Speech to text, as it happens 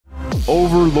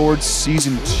Overlord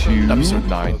Season 2. Episode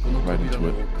 9. Right into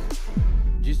it.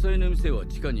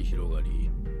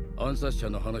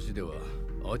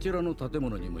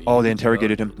 Oh, they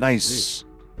interrogated him. Nice.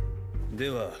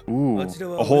 Ooh, a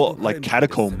whole, like,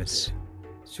 catacombs.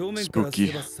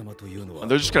 Spooky.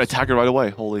 And they're just gonna attack it right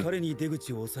away. Holy.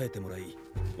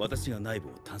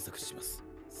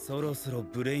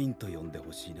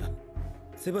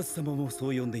 They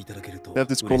have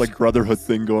this cool, like, brotherhood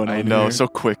thing going on. I know, here. So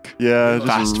quick. Yeah,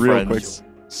 just real quick.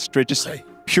 Straight, just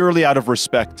purely out of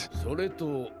respect.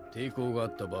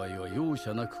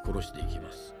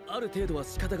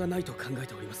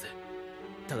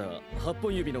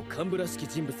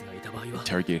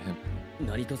 Interrogate him.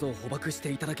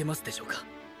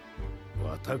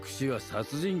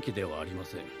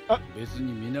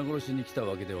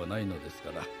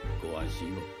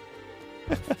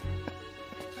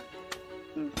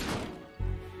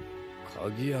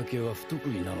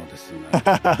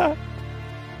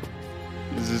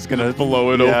 This is gonna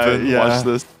blow it open. Yeah. Watch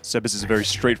this. Sebas is a very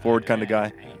straightforward kind of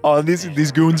guy. Oh, and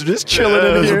these goons are just chilling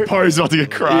in here. The party's about to get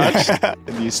crashed. Yeah.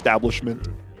 In the establishment.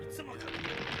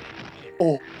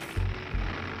 Oh.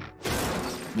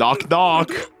 Knock,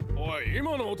 knock.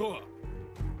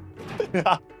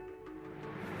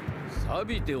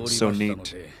 So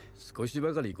neat.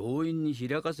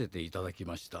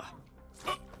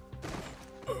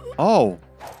 Oh.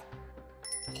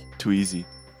 Too easy.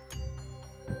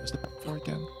 Where's the before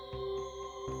again?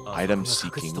 Item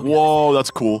seeking. Whoa,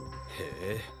 that's cool.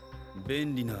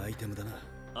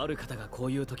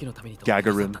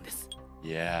 Gagarin.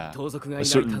 Yeah. A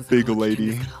certain big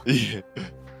lady. Yeah.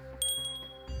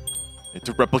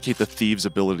 To replicate the thieves'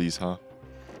 abilities, huh?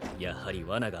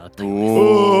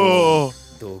 Oh.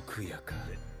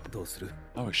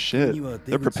 Oh shit.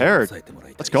 They're prepared.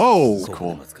 Let's go.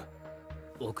 Cool.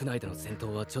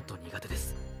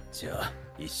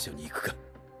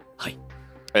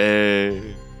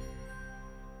 Hey.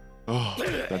 Oh,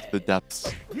 that's the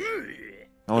depths.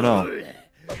 Oh no.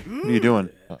 What are you doing?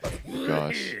 Oh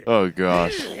gosh. Oh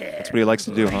gosh. That's what he likes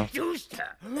to do, huh?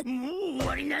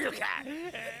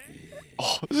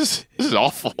 Oh, this is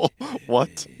awful.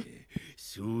 What?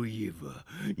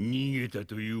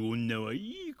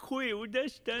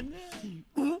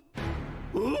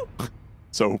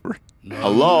 It's over.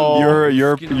 Hello.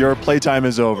 Your playtime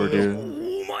is over, dude.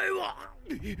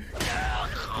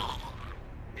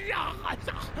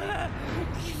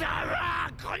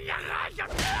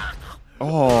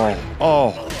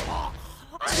 Oh.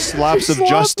 Slaps of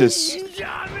justice.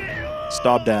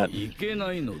 Stop that.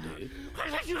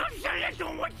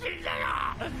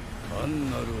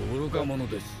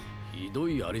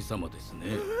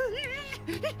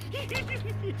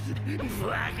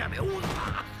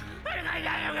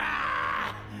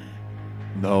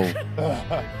 No.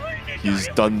 He's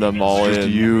done them all in. Just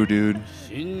you, dude.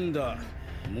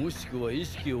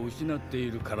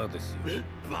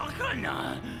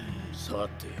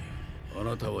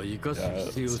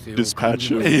 Dispatch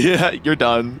him. Yeah, you're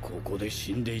done.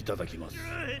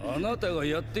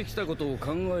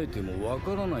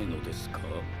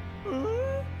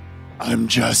 I'm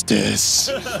justice.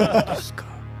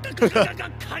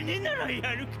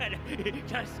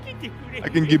 I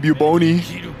can give you bony.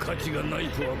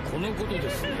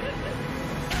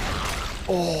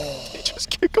 Oh, just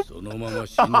kick him.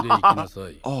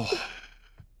 Oh,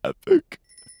 epic.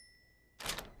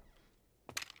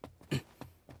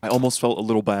 I almost felt a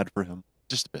little bad for him.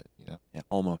 Just a bit, you know? Yeah,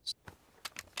 almost.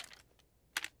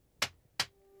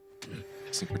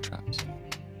 Synchro traps.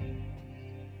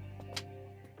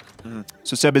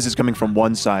 So Sebas is coming from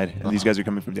one side, and these guys are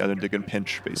coming from the other. They can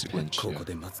pinch, basically. Yeah.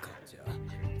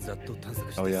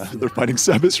 Oh yeah, they're fighting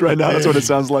Sebas right now. That's what it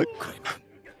sounds like.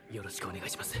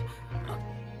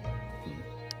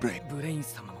 Brain.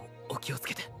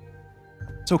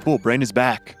 So cool, Brain is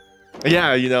back.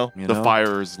 Yeah, you know, the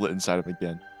fire is lit inside of him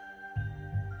again.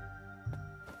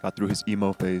 Got through his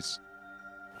emo phase.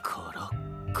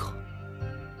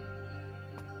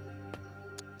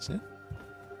 Is it?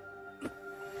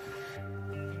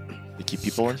 They keep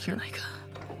people in here?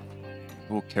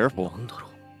 Oh, careful.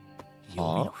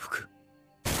 Oh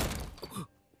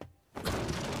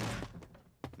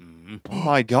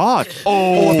my god!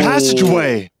 Oh, a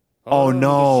passageway! Oh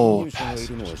no!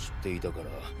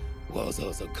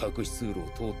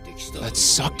 That's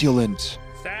succulent!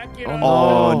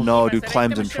 Oh no, dude,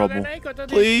 Climb's in trouble.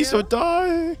 Please don't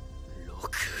die!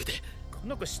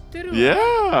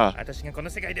 Yeah! That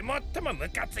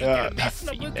female.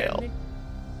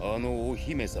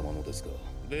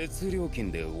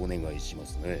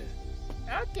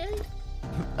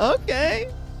 Okay.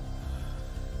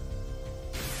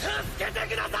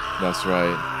 That's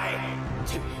right.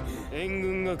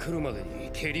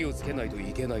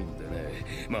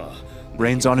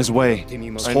 Rain's on his way.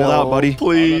 Just hold out, buddy.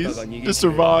 Please, just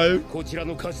survive.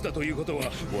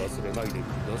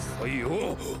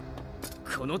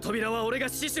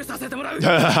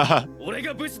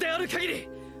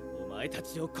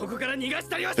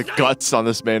 The guts on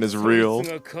this man is real.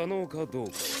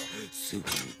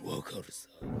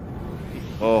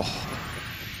 Oh,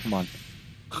 come on.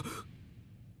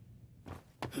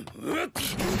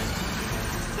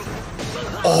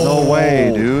 Oh, no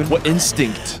way, dude. What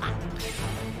instinct?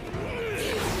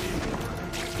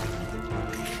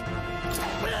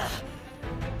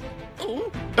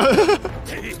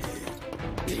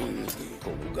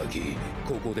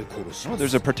 Oh,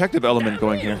 there's a protective element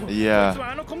going here. Yeah.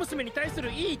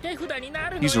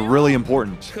 He's really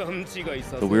important.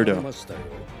 The weirdo.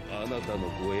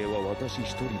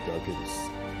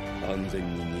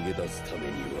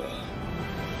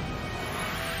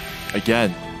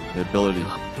 Again, the ability.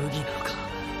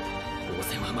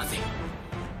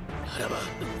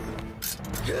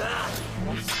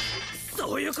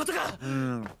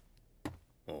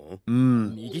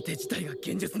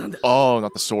 Oh,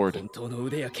 not the sword.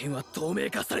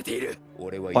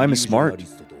 Lime is smart.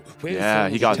 Yeah,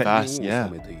 he got fast, yeah.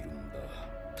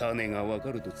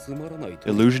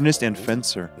 Illusionist and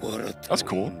fencer. That's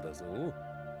cool.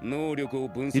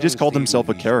 He just called himself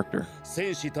a character.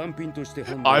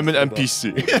 I'm an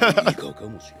NPC.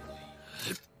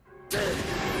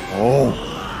 Oh.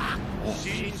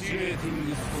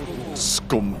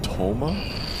 Scumtoma?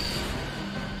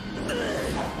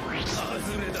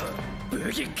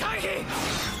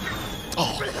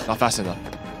 Oh, not fast enough.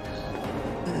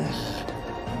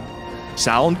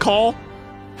 Sound call?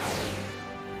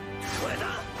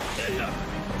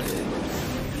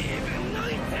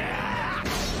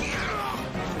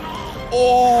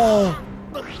 Oh!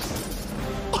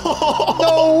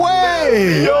 No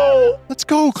way! Yo! Let's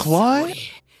go, Climb!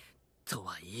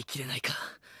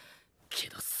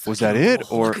 Was that it?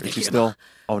 Or is he still...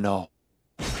 Oh, no.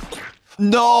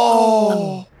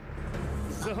 No!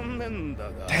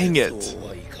 Dang it.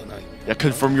 Yeah,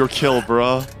 confirm your kill,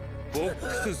 bruh.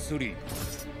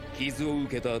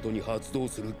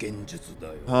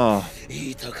 Huh.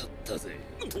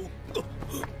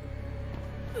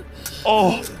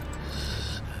 Oh!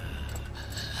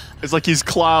 It's like he's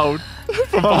Cloud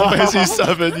from Final Fantasy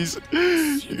 7. He's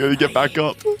you gotta get back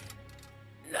up.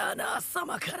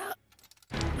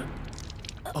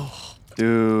 Oh,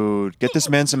 dude, get this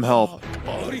man some help.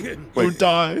 Wait,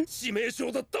 die.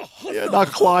 Yeah, not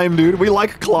Climb, dude. We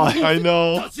like Climb. I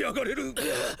know.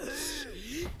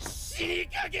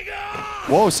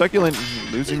 Whoa, Succulent,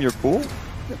 losing your cool?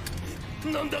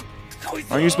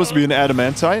 Aren't you supposed to be an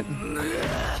adamantite?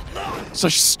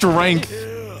 Such strength.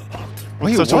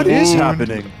 Wait, what is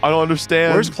happening? I don't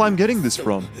understand. Where's Climb getting this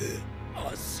from?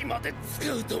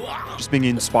 Just being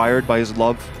inspired by his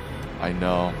love? I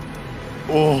know.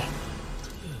 Oh.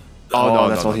 Oh, no,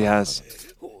 that's all he has.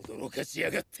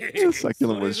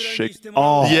 Succulent was shaking.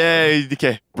 Oh. Yay.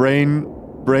 Okay. Brain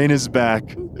is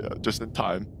back. Yeah, just in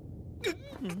time.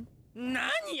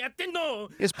 He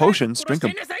has potions. Drink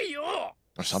them.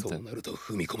 Or something.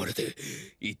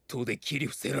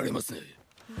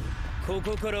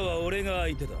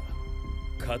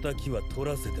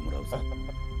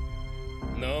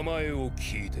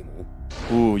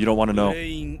 Ooh, you don't want to know.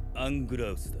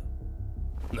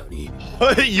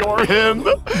 You're him.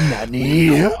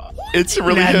 Nani? It's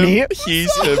really Nani? Him.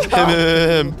 He's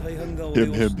him.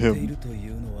 Him.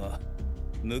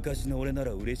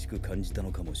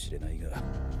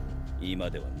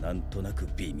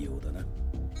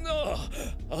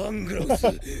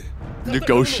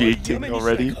 Negotiating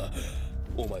already.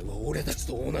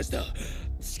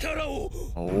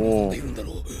 Oh.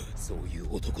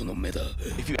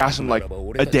 If you asked him like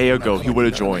a day ago, he would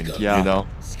have joined. Yeah. You know?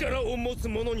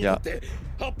 Yeah.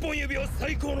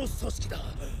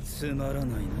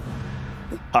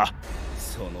 Ha.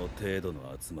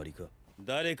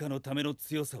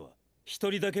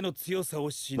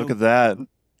 Look at that.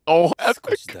 Oh,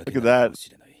 epic. Look at that.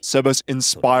 Seba's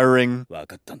inspiring.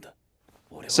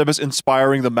 Seba's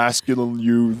inspiring the masculine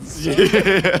youths.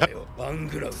 Yeah.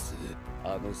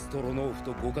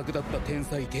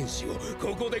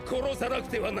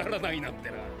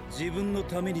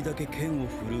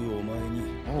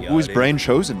 Oh, who is Brain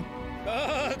chosen?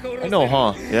 I know,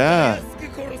 huh? Yeah.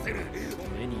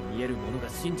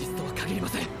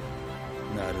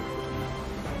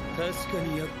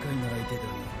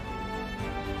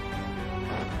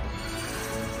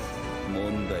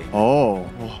 Oh.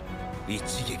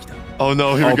 Oh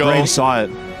no, here we go. Brain saw it.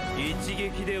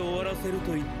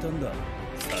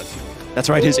 That's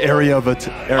right, his area of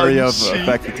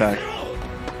effect attack.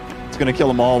 It's gonna kill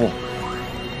them all.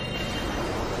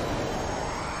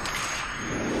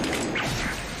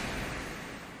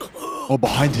 Oh,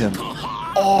 behind him.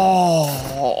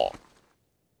 Oh.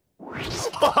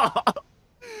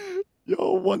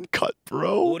 Yo, one cut,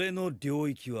 bro.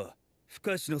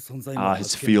 Ah,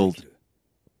 his field.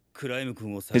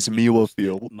 His Miwa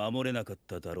field.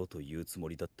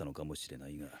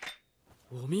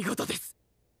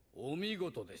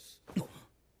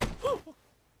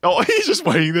 Oh, he's just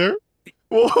waiting there.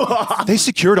 They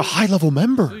secured a high-level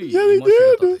member. Yeah, they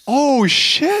did. Oh,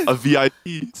 shit. A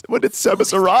VIP. When did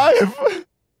Sebas arrive?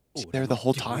 Was he there the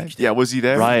whole time? Yeah, was he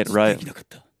there? Right, right.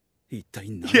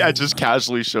 Yeah, just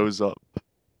casually shows up.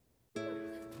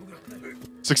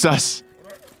 Success.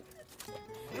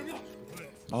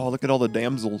 Oh, look at all the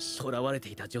damsels.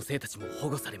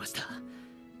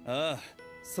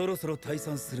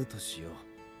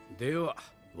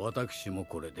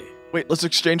 Wait, let's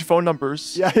exchange phone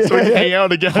numbers. Yeah, so we can hang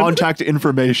out again. Contact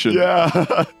information. Yeah.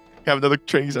 Have another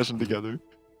training session together.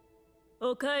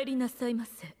 What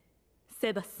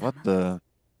the?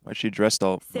 Why's she dressed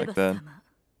up like that?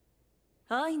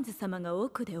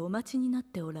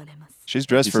 She's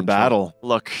dressed for battle.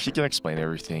 Look, he can explain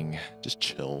everything. Just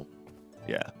chill.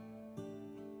 Yeah.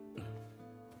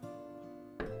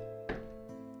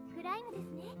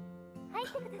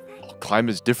 Oh, climb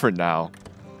is different now.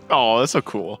 Oh, that's so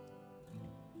cool.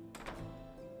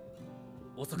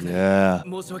 Yeah.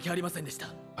 Why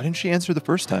didn't she answer the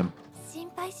first time?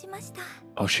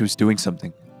 Oh, she was doing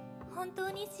something.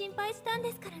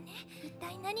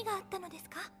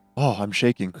 Oh, I'm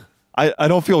shaking. I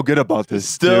don't feel good about this.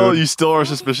 Still, dude. you still are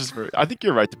suspicious for it. I think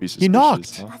you're right to be suspicious. He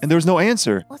knocked, and there was no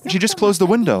answer. She just closed the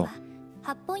window.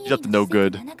 She's up to no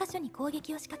good.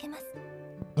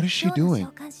 What is she doing?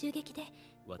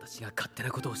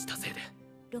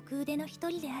 6腕の一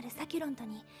人であるサキュロント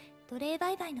に奴隷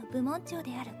売買の部門長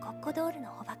であるコッコドールの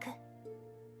捕獲。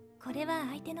これは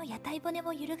相手の屋台骨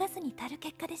を揺るがすに足る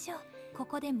結果でしょう。こ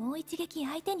こでもう一撃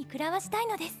相手に食らわしたい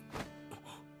のです。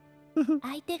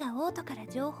相手がオートから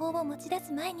情報を持ち出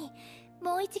す前に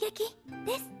もう一撃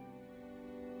です。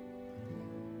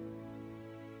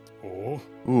Ooh,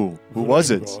 who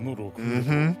was it?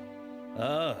 Mm-hmm.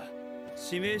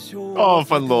 Oh,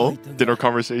 fun little dinner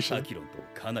conversation.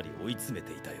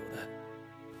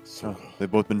 Oh, they've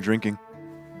both been drinking.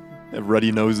 They have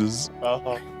ruddy noses.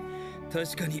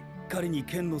 確かに彼に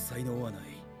剣の才能はない。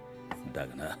だ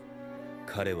がな、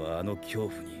彼はあの恐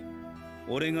怖に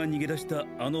俺が逃げ出した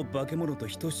あの化け物と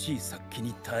等しい殺気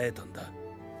に耐えたんだ。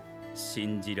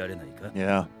信じられないか?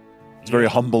 Yeah, it's very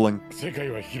humbling. 世界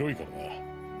は広いからな。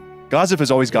Gazef has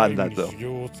always gotten that though.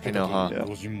 I know, huh?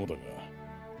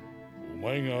 お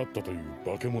前があったという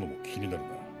化け物も気になるな。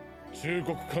忠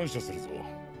告感謝するぞ。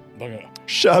だが、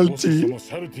シャルティ。その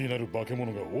シャルティなる化け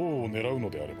物が王を狙うの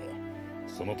であれば、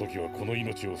その時はこの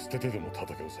命を捨ててでも戦う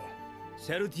さ。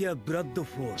シャルティア・ブラッド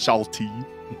フォー。シャルティ。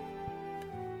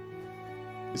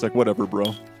He's like, whatever,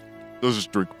 bro. Let's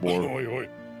just drink more. おいおい、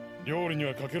料理に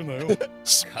はかけるなよ。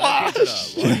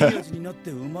Splash!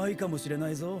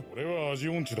 俺は味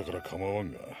音痴だから構わ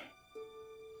んが。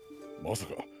まさ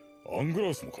か、アングラ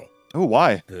ウスもか。Oh,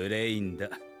 why? プレインだ。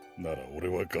なら俺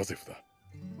はガゼフだ。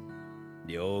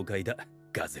了解だ、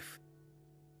ガゼフ。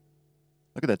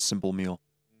Look at that simple meal.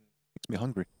 Makes me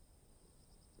hungry.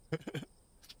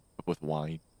 With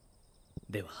wine.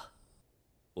 では、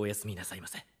おやすみなさいま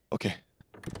せ。Okay.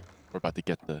 We're about to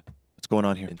get the what's going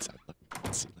on here? Inside.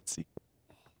 Let's see.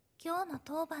 今日の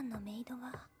当番のメイド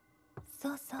は、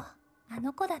そうそう、あ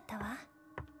の子だったわ。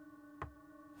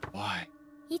Why?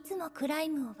 いつもクライ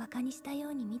ムをバカにした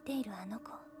ように見ているあの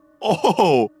子。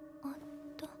Oh!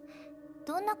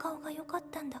 どんな顔が良かっ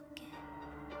たんだっけ？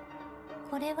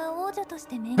これは王女とし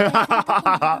て面会する時のよ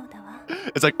うだわ。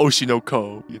It's like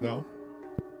Oshinoko, you know?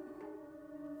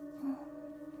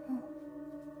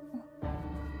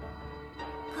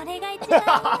 これが一番いい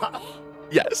わね。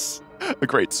Yes! A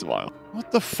great smile.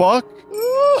 What the fuck?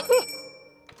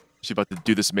 She's about to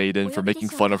do this maiden for making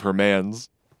fun of her mans.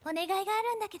 お願いがある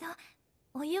んだけど、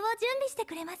お湯を準備して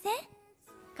くれません？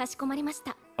かしこまりまし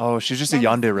た。 Oh, she's just a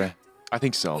yandere. I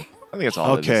think so. I think that's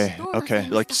all it is. Okay, okay.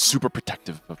 You're like super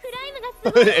protective of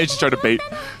and she's trying to bait.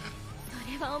 そ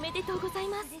れはおめでとうござい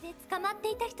ます。それで捕まって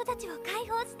いた人たちを解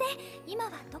放して、今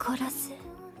は殺す。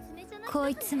こ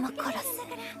いつも殺す。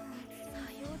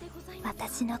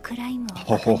私のクライムをバ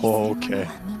カにする者は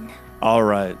みんな。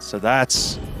Alright, so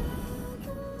that's...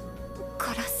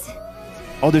 殺す。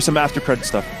 Oh, there's some after credit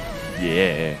stuff.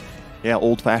 Yeah. Yeah,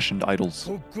 old-fashioned idols.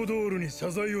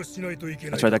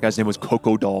 That's right, that guy's name was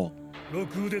Coco Doll.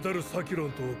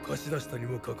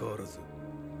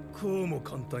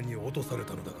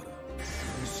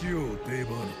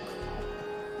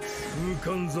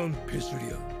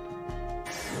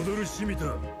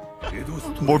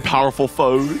 More powerful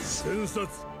foes.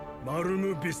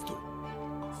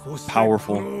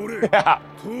 Powerful. Yeah.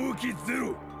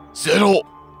 Zero.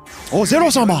 Oh,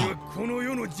 Zero-sama!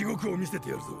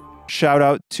 Shout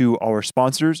out to our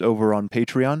sponsors over on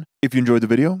Patreon. If you enjoyed the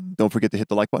video, don't forget to hit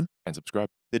the like button. And subscribe.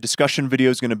 The discussion video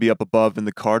is going to be up above in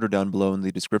the card or down below in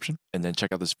the description. And then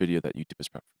check out this video that YouTube has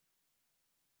prepped.